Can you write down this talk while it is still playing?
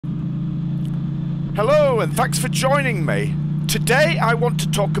Hello and thanks for joining me. Today I want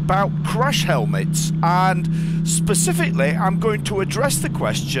to talk about crash helmets, and specifically I'm going to address the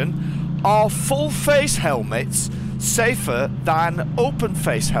question, are full face helmets safer than open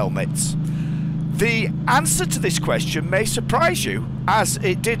face helmets? The answer to this question may surprise you, as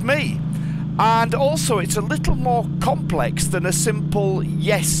it did me, and also it's a little more complex than a simple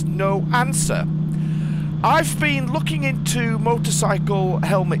yes-no answer. I've been looking into motorcycle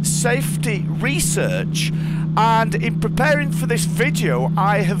helmet safety research, and in preparing for this video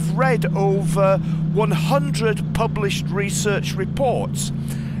I have read over 100 published research reports.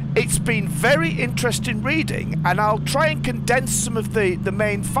 It's been very interesting reading, and I'll try and condense some of the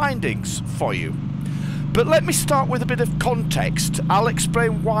main findings for you. But let me start with a bit of context. I'll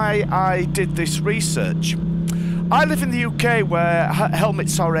explain why I did this research. I live in the UK, where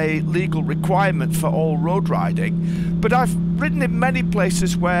helmets are a legal requirement for all road riding, but I've ridden in many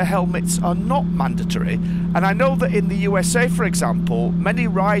places where helmets are not mandatory, and I know that in the USA, for example, many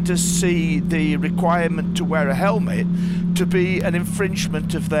riders see the requirement to wear a helmet to be an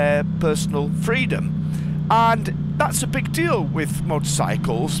infringement of their personal freedom, and that's a big deal with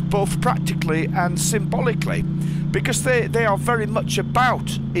motorcycles, both practically and symbolically, because they are very much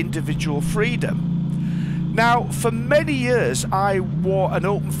about individual freedom. Now, for many years I wore an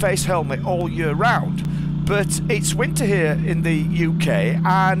open face helmet all year round, but it's winter here in the UK,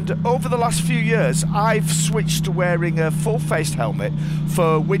 and over the last few years I've switched to wearing a full face helmet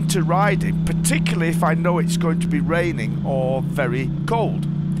for winter riding, particularly if I know it's going to be raining or very cold.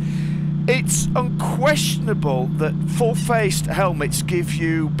 It's unquestionable that full-faced helmets give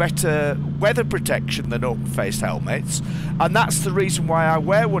you better weather protection than open-faced helmets, and that's the reason why I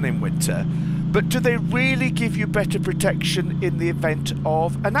wear one in winter. But do they really give you better protection in the event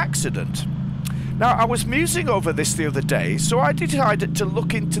of an accident? Now, I was musing over this the other day, so I decided to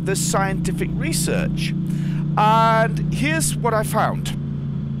look into the scientific research. And here's what I found.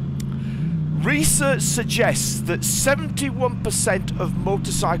 Research suggests that 71% of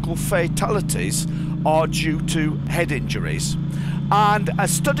motorcycle fatalities are due to head injuries. And a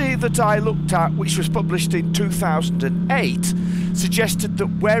study that I looked at, which was published in 2008, suggested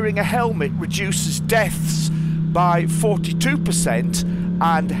that wearing a helmet reduces deaths by 42%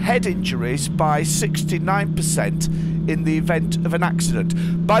 and head injuries by 69% in the event of an accident.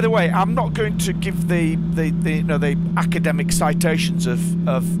 By the way, I'm not going to give the academic citations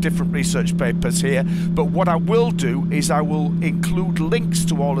of different research papers here, but what I will do is I will include links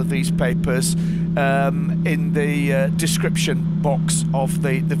to all of these papers in the description box of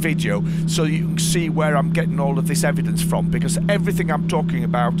the video, so you can see where I'm getting all of this evidence from, because everything I'm talking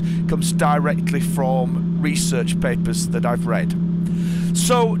about comes directly from research papers that I've read.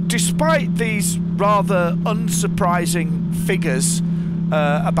 So despite these rather unsurprising figures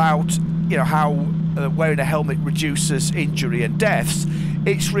about how wearing a helmet reduces injury and deaths,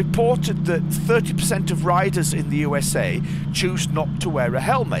 it's reported that 30% of riders in the USA choose not to wear a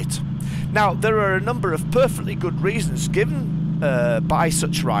helmet. Now, there are a number of perfectly good reasons given by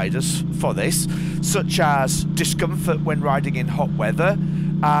such riders for this, such as discomfort when riding in hot weather,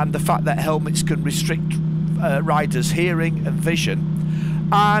 and the fact that helmets can restrict riders' hearing and vision.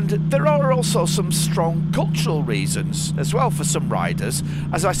 And there are also some strong cultural reasons as well for some riders,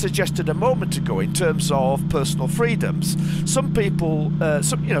 as I suggested a moment ago, in terms of personal freedoms. Some people,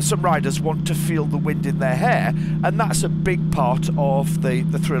 some riders want to feel the wind in their hair, and that's a big part of the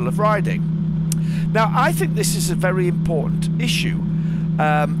thrill of riding. Now, I think this is a very important issue,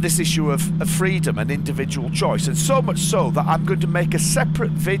 this issue of freedom and individual choice, and so much so that I'm going to make a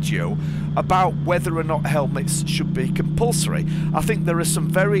separate video about whether or not helmets should be compulsory. I think there are some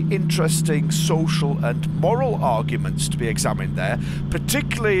very interesting social and moral arguments to be examined there,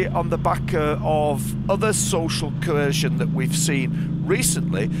 particularly on the back of other social coercion that we've seen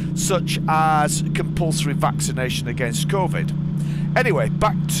recently, such as compulsory vaccination against COVID. Anyway,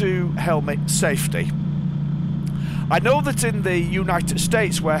 back to helmet safety. I know that in the United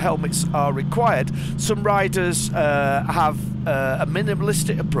States, where helmets are required, some riders have a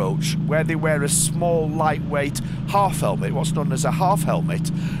minimalistic approach where they wear a small, lightweight half helmet, what's known as a half helmet.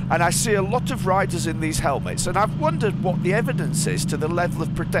 And I see a lot of riders in these helmets, and I've wondered what the evidence is to the level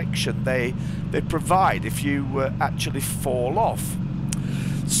of protection they provide if you actually fall off.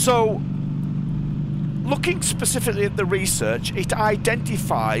 So, looking specifically at the research, it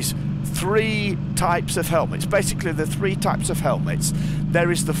identifies three types of helmets. Basically, the three types of helmets.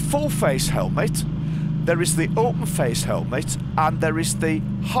 There is the full face helmet, there is the open face helmet, and there is the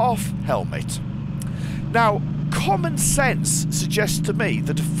half helmet. Now, common sense suggests to me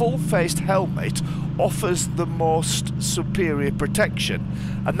that a full-faced helmet offers the most superior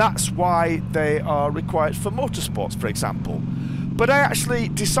protection, and that's why they are required for motorsports, for example. But I actually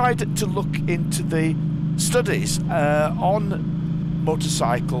decided to look into the studies on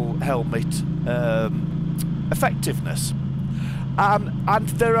motorcycle helmet effectiveness. And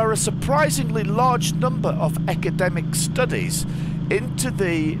there are a surprisingly large number of academic studies into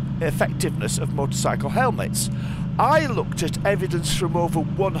the effectiveness of motorcycle helmets. I looked at evidence from over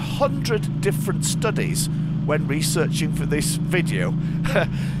 100 different studies when researching for this video.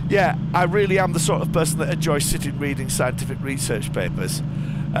 Yeah, I really am the sort of person that enjoys sitting reading scientific research papers.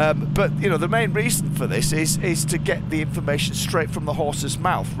 But you know, the main reason for this is to get the information straight from the horse's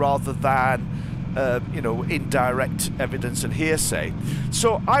mouth rather than you know, indirect evidence and hearsay.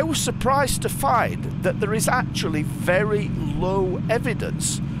 So I was surprised to find that there is actually very low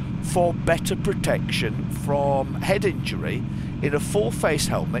evidence for better protection from head injury in a full face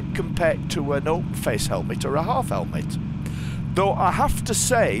helmet compared to an open face helmet or a half helmet. Though I have to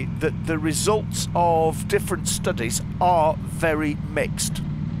say that the results of different studies are very mixed.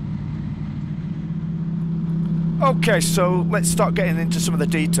 Okay, so let's start getting into some of the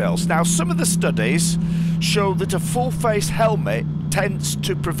details. Now, some of the studies show that a full-face helmet tends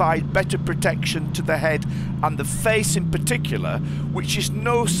to provide better protection to the head and the face in particular, which is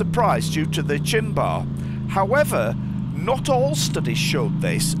no surprise due to the chin bar. However, not all studies showed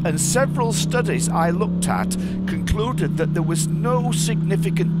this, and several studies I looked at concluded that there was no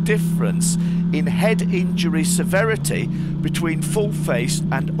significant difference in head injury severity between full-faced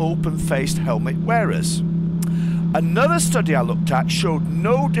and open-faced helmet wearers. Another study I looked at showed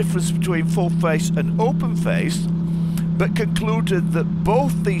no difference between full face and open face, but concluded that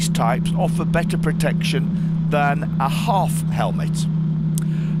both these types offer better protection than a half helmet.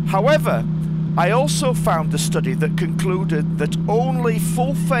 However, I also found a study that concluded that only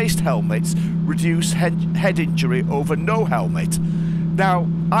full-faced helmets reduce head injury over no helmet. Now,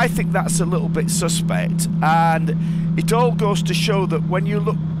 I think that's a little bit suspect, and it all goes to show that when you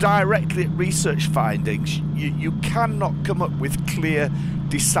look directly at research findings, you cannot come up with clear,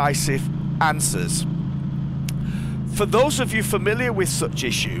 decisive answers. For those of you familiar with such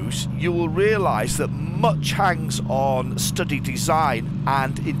issues, you will realise that much hangs on study design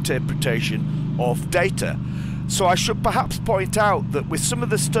and interpretation of data. So I should perhaps point out that with some of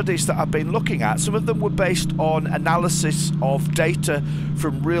the studies that I've been looking at, some of them were based on analysis of data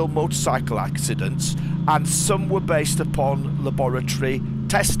from real motorcycle accidents, and some were based upon laboratory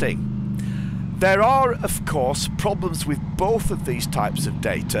testing. There are, of course, problems with both of these types of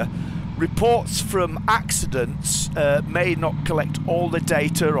data. Reports from accidents may not collect all the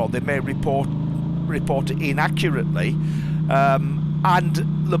data, or they may report it inaccurately,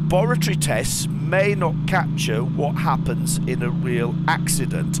 and laboratory tests may not capture what happens in a real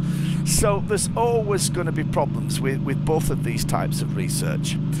accident. So there's always going to be problems with both of these types of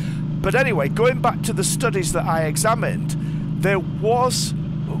research. But anyway, going back to the studies that I examined, there was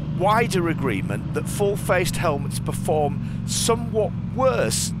wider agreement that full-faced helmets perform somewhat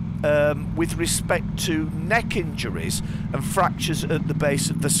worse with respect to neck injuries and fractures at the base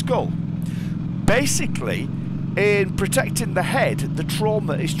of the skull. Basically, in protecting the head, the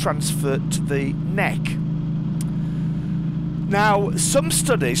trauma is transferred to the neck. Now, some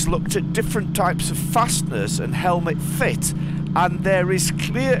studies looked at different types of fasteners and helmet fit, and there is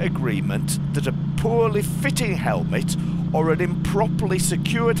clear agreement that a poorly fitting helmet or an improperly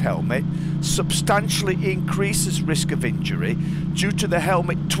secured helmet substantially increases risk of injury due to the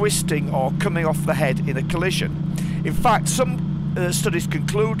helmet twisting or coming off the head in a collision. In fact, some studies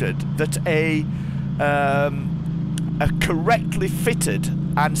concluded that a correctly fitted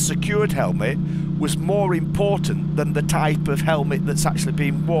and secured helmet was more important than the type of helmet that's actually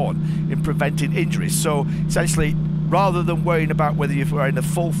being worn in preventing injuries. So essentially, rather than worrying about whether you're wearing a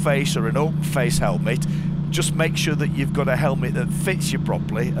full face or an open face helmet, just make sure that you've got a helmet that fits you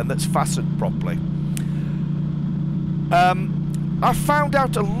properly and that's fastened properly. I found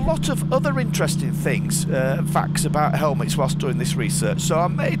out a lot of other interesting things, facts about helmets whilst doing this research, so I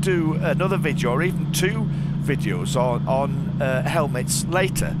may do another video or even two videos on helmets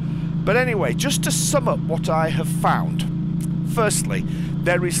later. But anyway, just to sum up what I have found. Firstly,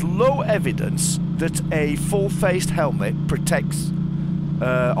 there is low evidence that a full-faced helmet protects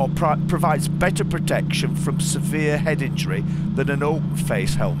or provides better protection from severe head injury than an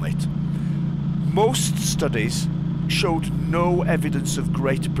open-face helmet. Most studies showed no evidence of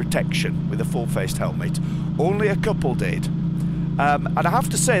greater protection with a full-faced helmet. Only a couple did. And I have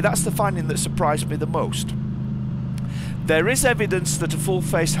to say, that's the finding that surprised me the most. There is evidence that a full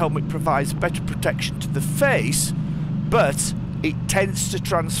face helmet provides better protection to the face, but it tends to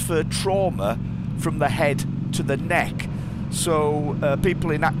transfer trauma from the head to the neck. So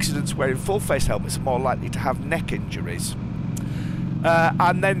people in accidents wearing full face helmets are more likely to have neck injuries.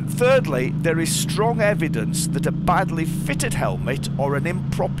 And then thirdly, there is strong evidence that a badly fitted helmet or an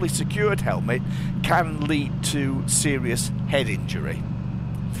improperly secured helmet can lead to serious head injury.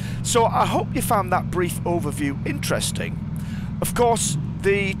 So I hope you found that brief overview interesting. Of course,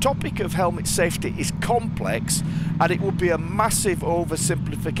 the topic of helmet safety is complex, and it would be a massive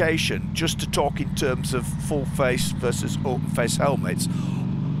oversimplification just to talk in terms of full face versus open face helmets.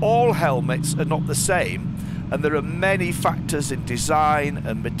 All helmets are not the same, and there are many factors in design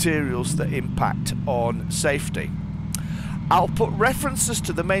and materials that impact on safety. I'll put references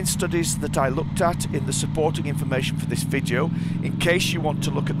to the main studies that I looked at in the supporting information for this video in case you want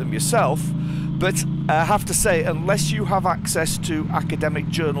to look at them yourself, but I have to say, unless you have access to academic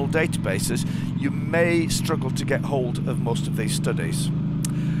journal databases, you may struggle to get hold of most of these studies.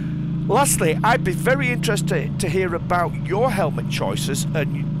 Lastly, I'd be very interested to hear about your helmet choices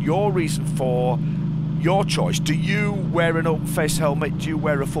and your reason for your choice. Do you wear an open face helmet? Do you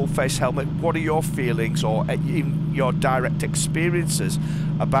wear a full face helmet? What are your feelings or even your direct experiences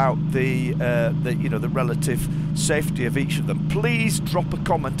about the relative safety of each of them? Please drop a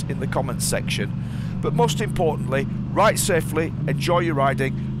comment in the comments section. But most importantly, ride safely, enjoy your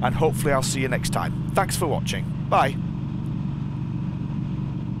riding, and hopefully I'll see you next time. Thanks for watching. Bye.